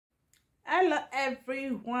Hello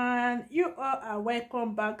everyone, you all are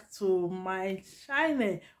welcome back to my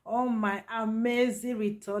channel. All my amazing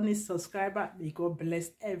returning subscriber, may God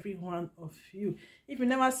bless every one of you. If you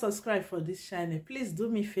never subscribe for this channel, please do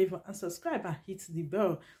me a favor and subscribe and hit the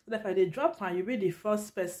bell so that if I drop and you'll be the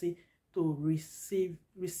first person to receive.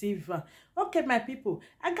 Okay, my people,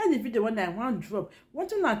 I got the video when I want to drop. What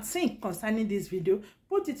do not think concerning this video?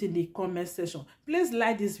 Put it in the comment section. Please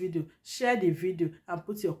like this video, share the video, and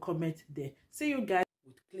put your comment there. See you guys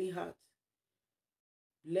with clean heart.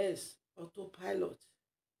 Bless Autopilot.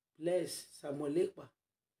 Bless Samuel Ekpa.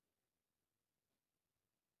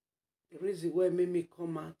 The reason why made me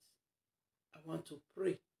come out, I want to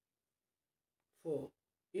pray for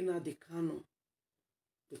Nnamdi Kanu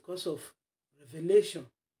because of revelation,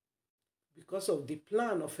 because of the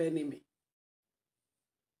plan of enemy.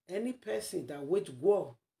 Any person that wage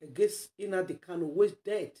war against Nnamdi Kanu, wage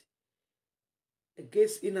death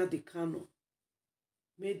against Nnamdi Kanu,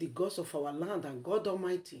 may the gods of our land and God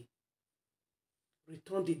Almighty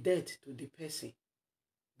return the death to the person.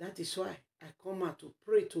 That is why I come out to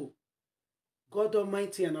pray to God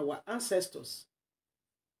Almighty and our ancestors.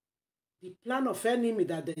 The plan of enemy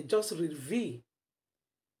that they just reveal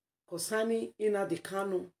concerning Nnamdi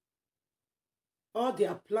Kanu, all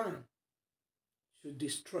their plan should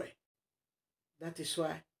destroy. That is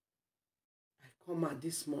why I come out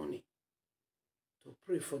this morning to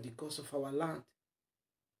pray for the gods of our land,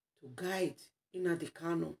 to guide Nnamdi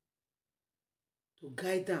Kanu, to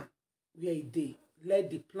guide them where they let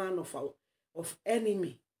the plan of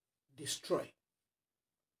enemy destroy.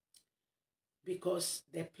 Because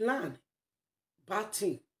the plan, bad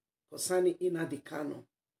thing concerning Nnamdi Kanu,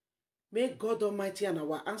 may God Almighty and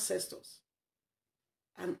our ancestors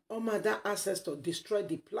and all other ancestors destroy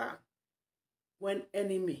the plan when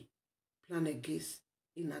enemy plan against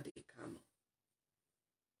Nnamdi Kanu.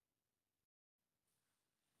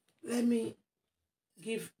 Let me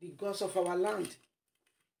give the gods of our land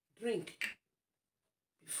drink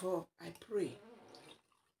before I pray.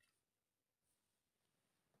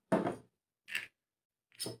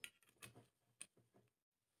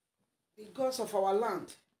 The gods of our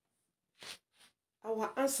land,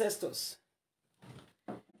 our ancestors,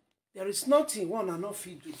 there is nothing one and not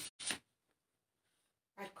fit do.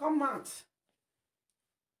 I come out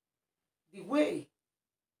the way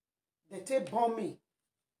they take born me.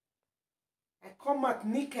 I come out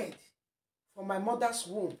naked from my mother's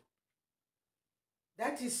womb.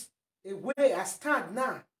 That is a way I stand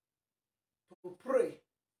now to pray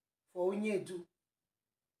for Onyedu.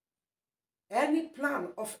 Any plan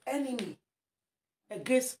of enemy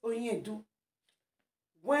against Onyedu,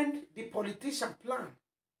 when the politician plan,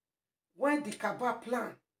 when the cabal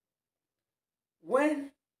plan,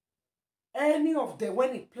 when any of them, when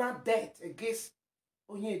it plan death against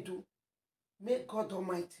Onyedu, may God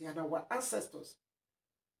Almighty and our ancestors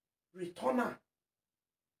return her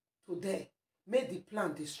to them. May the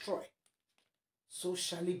plan destroy. So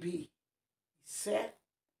shall it be. He said,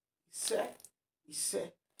 he said, he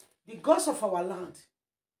said. The gods of our land,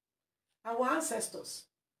 our ancestors,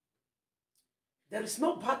 there is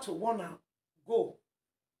no battle wanna go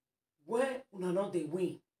where una not they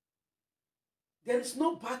win. There is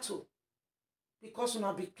no battle because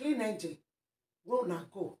una be clean engine where una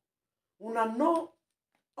go. Una know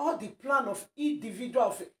all the plan of individual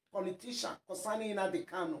of a politician concerning Nnamdi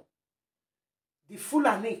Kanu. The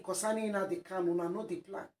Fulani concerning Nnamdi Kanu, una know the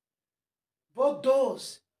plan. But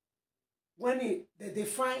those, when they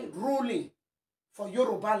define ruling for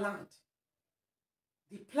Yoruba land,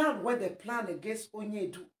 the plan where they plan against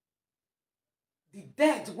Onyedu, the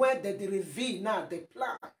death where they reveal now, the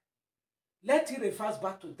plan, let it reverse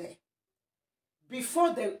back to them.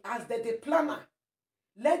 Before they, as the planner,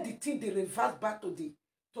 let the thing they reverse back to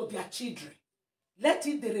their children. Let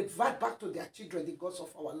it they revert back to their children, the gods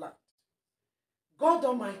of our land. God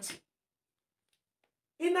Almighty,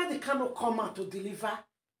 Nnamdi Kanu come out to deliver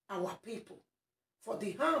our people for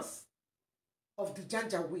the hands of the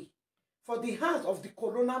Janjaweed, for the hands of the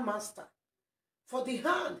Corona Master, for the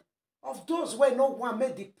hand of those where no one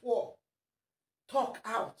made the poor talk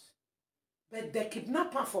out, but they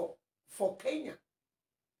kidnap her for Kenya.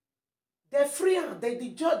 They free her,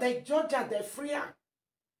 they judge her, they free her,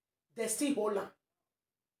 they still hold her.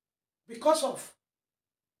 Because of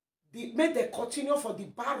the made they continue for the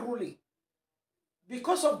bad ruling.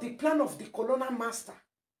 Because of the plan of the Colonial Master.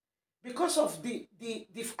 Because of the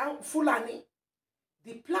Fulani.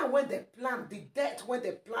 The plan when they plan, the death when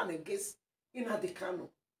they plan against Nnamdi Kanu.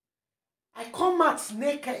 I come out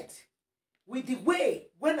naked with the way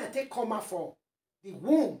when I take come out from the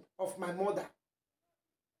womb of my mother.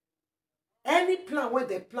 Any plan where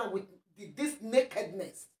they plan with this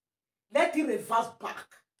nakedness. Let it reverse back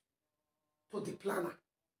to the planner.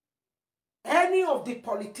 Any of the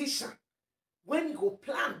politicians, when you go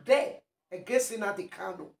plan there against Nnamdi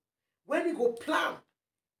Kanu, when you go plan,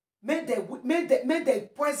 make the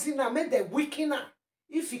poisoner, make the weakener,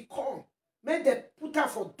 if he come, make the put her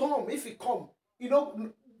for dumb, if he come, you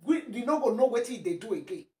know go know what they do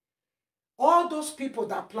again. All those people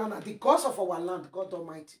that plan are the gods of our land, God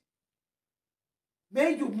Almighty.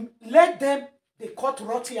 May you let them, they cut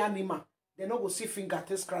rotty animal, they not go see finger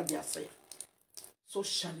to scratch themselves. So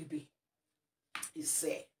shall it be. He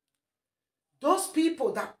said, those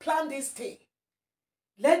people that plan this thing,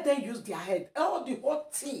 let them use their head. All the whole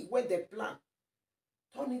thing when they plan,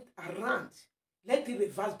 turn it around. Let it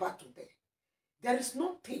reverse back to them. There is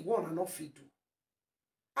nothing one and not fit do.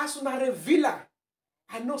 As soon as a villa,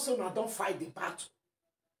 I know so I don't fight the battle.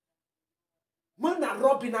 Mona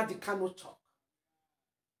robbing at the canoe talk.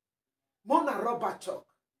 Mona robber talk.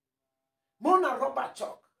 Mona robber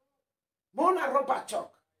talk. Mona robber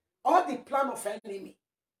talk. All the plan of enemy,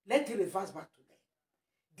 let it reverse back to them.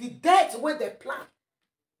 The death where they plan,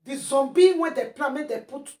 the zombie where they plan, when they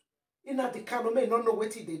put in at the canoe, may not know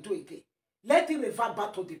what they do again. Let it revert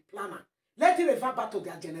back to the planner. Let it revert back to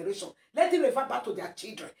their generation. Let it revert back to their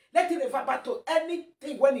children. Let it revert back to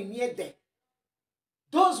anything when it near them.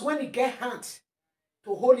 Those when it get hands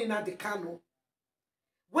to hold in at the canoe,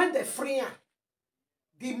 when they free her,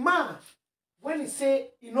 the man, when he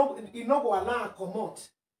say, he no go allow her come out.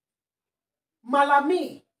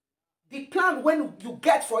 Malami, the plan when you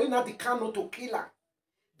get for in at the canoe to kill her,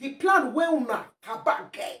 the plan when una Kaba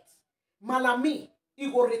get, Malami,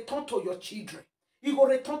 it will return to your children. It will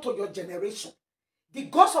return to your generation. The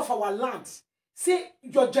gods of our lands say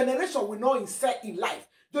your generation will not insert in life.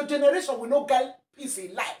 Your generation will not get peace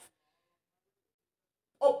in life.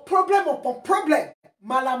 A problem upon problem,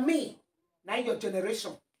 Malami, now your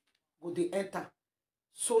generation will they enter.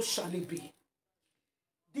 So shall it be.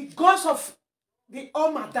 The gods of the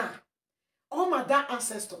Almadan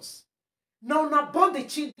ancestors, now born the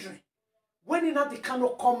children, when in the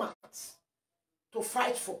cannot come out to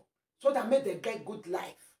fight for, so that may they get good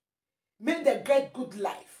life. May they get good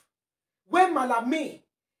life. When Malami,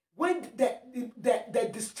 when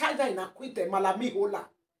the discharger in acquitted, Malami Hola,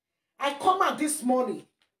 I come out this morning.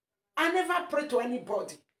 I never pray to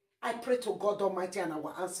anybody. I pray to God Almighty and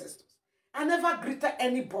our ancestors. I never greeted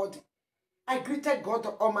anybody. I greeted God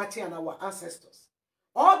Almighty and our ancestors.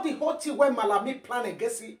 All the whole thing when Malami plan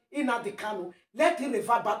against it in the Kanu, let it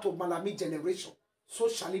revert back to Malami generation. So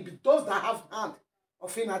shall it be. Those that have hand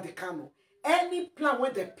of Nnamdi Kanu, any plan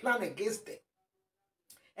when they plan against them,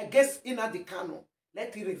 against Nnamdi Kanu,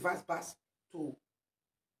 let it reverse back to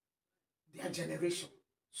their generation.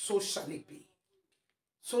 So shall it be.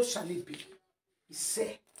 So shall it be. He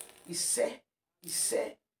said, he said, he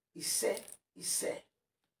said, he said, he said.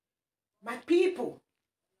 My people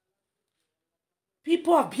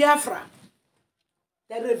of Biafra,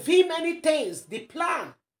 they reveal many things. The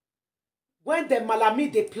plan, when the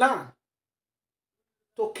Malami, they plan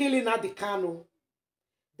to kill Nnamdi Kanu,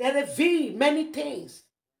 they reveal many things.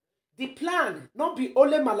 The plan, not be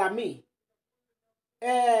only Malami.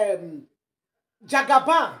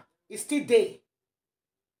 Jagaban is still there.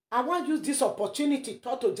 I want to use this opportunity to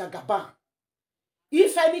talk to Jagaban.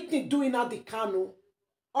 If anything doing Nnamdi Kanu,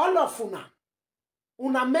 all of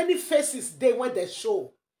una many faces there when they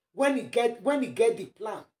show when he get the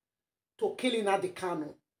plan to kill Nnamdi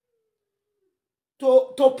Kanu.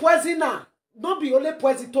 To poison her, not be only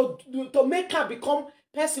poison, to make her become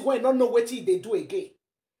person when not know what they do again.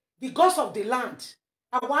 The gods of the land,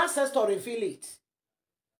 our ancestors reveal it.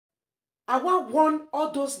 I want one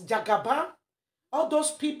all those Jagaba, all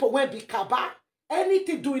those people when be Kaba,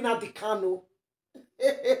 anything doing at the Kanu.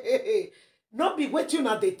 Not be waiting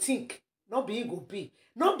una they think, not be go be.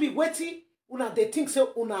 Not be waiting una they think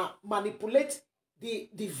so una manipulate the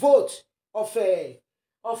vote of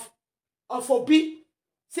Obi.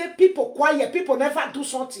 Say people quiet, people never do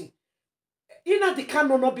something. Nnamdi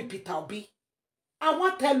Kanu not be Peter Obi. I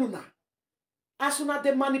want tell una, as soon as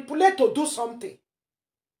they manipulate to do something,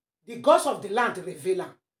 the gods of the land reveal.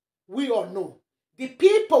 We all know. The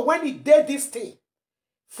people when he did this thing,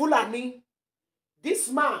 Fulani, this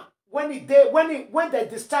man, when they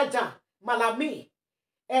discharge Malami,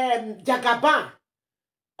 Jagaban,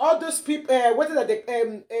 all those people, what is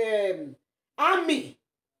that? Army,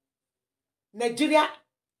 Nigeria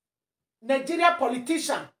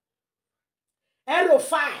politician,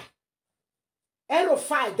 Erofai,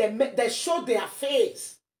 they show their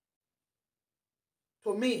face.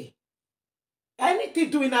 To me, anything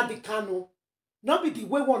doing at the Kanu, not be the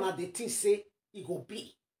way one of the things say it go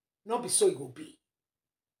be. not be so it go be.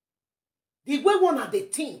 The way one they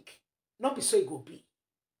think, not be so it go be.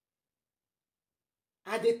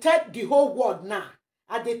 I dey tell the whole world now.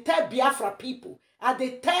 I dey tell Biafra people. I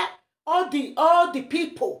dey tell all the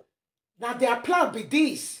people that their plan be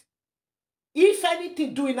this. If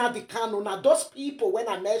anything doing at the canon, now those people when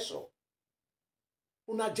I measure,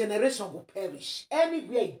 una generation will perish.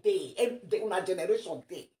 Anywhere they una generation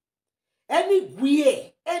day.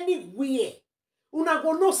 Anywhere. Una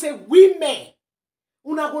go know say women.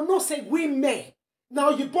 Una go know say women. Now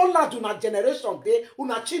you born lad una generation day,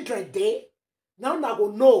 una children day. Now una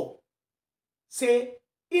go know. Say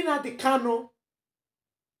in at the canon.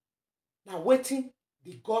 Now waiting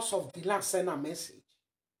the gods of the land send a message.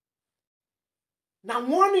 Now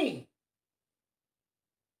warning.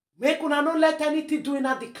 Make una not let anything do in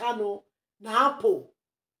at the canon. Now apple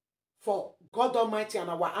for God Almighty and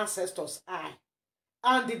our ancestors' eye.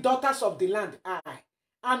 And the daughters of the land eye.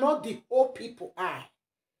 And not the whole people eye.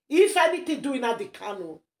 If anything doing at the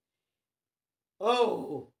canon.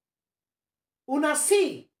 Oh. Una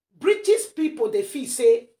see. British people they feel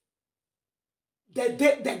say. They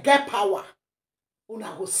get power.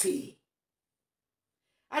 Una go see.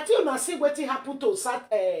 I tell una see what happened to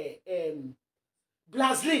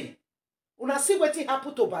Blasley. Una see what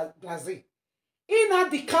happened to Blasley. In at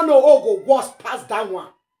the cano go was past that one.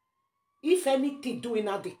 If anything doing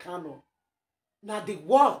at the cano, now the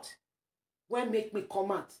word when make me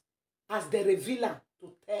come out as the revealer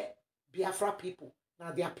to tell Biafra people.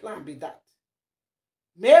 Now their plan be that.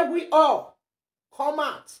 May we all come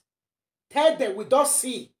out. Tell them we don't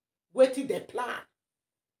see waiting their plan.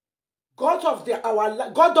 God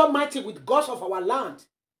Almighty with gods of our land,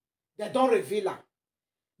 they don't reveal her.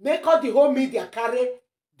 Make all the whole media carry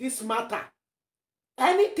this matter.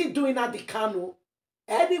 Anything doing at the cano,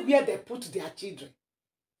 anywhere they put their children,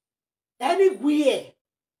 anywhere,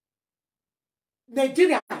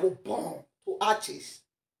 Nigeria will burn to ashes.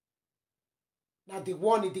 Now the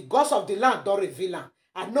warning, the gods of the land don't reveal her.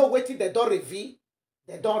 I know waiting they don't reveal.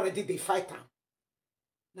 They don't ready they fight them.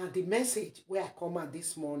 Now the message where I come out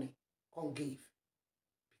this morning, come give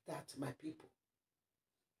that my people.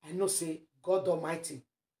 I know say God Almighty,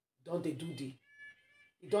 don't they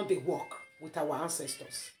don't they walk with our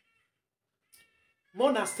ancestors.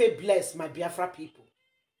 Mona stay blessed, my Biafra people.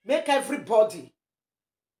 Make everybody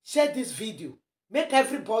share this video. Make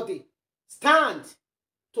everybody stand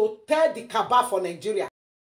to tell the cabal for Nigeria.